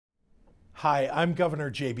Hi, I'm Governor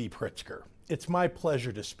J.B. Pritzker. It's my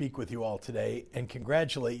pleasure to speak with you all today and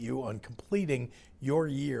congratulate you on completing your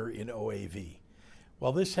year in OAV.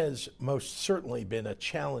 While this has most certainly been a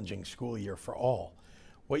challenging school year for all,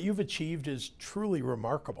 what you've achieved is truly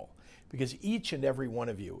remarkable because each and every one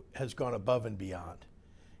of you has gone above and beyond.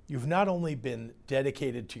 You've not only been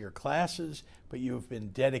dedicated to your classes, but you've been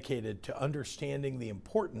dedicated to understanding the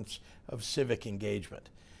importance of civic engagement.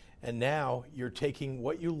 And now you're taking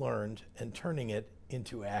what you learned and turning it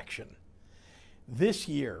into action. This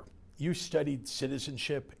year, you studied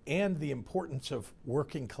citizenship and the importance of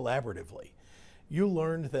working collaboratively. You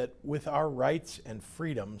learned that with our rights and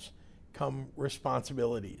freedoms come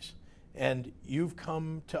responsibilities. And you've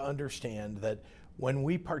come to understand that when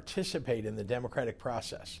we participate in the democratic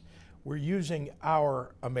process, we're using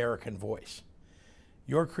our American voice.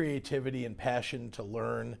 Your creativity and passion to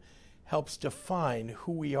learn helps define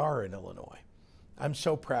who we are in Illinois. I'm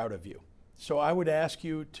so proud of you. So I would ask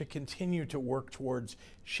you to continue to work towards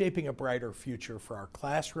shaping a brighter future for our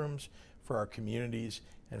classrooms, for our communities,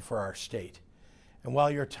 and for our state. And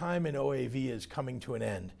while your time in OAV is coming to an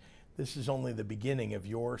end, this is only the beginning of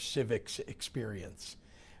your civics experience.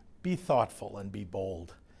 Be thoughtful and be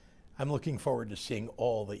bold. I'm looking forward to seeing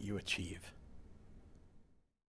all that you achieve.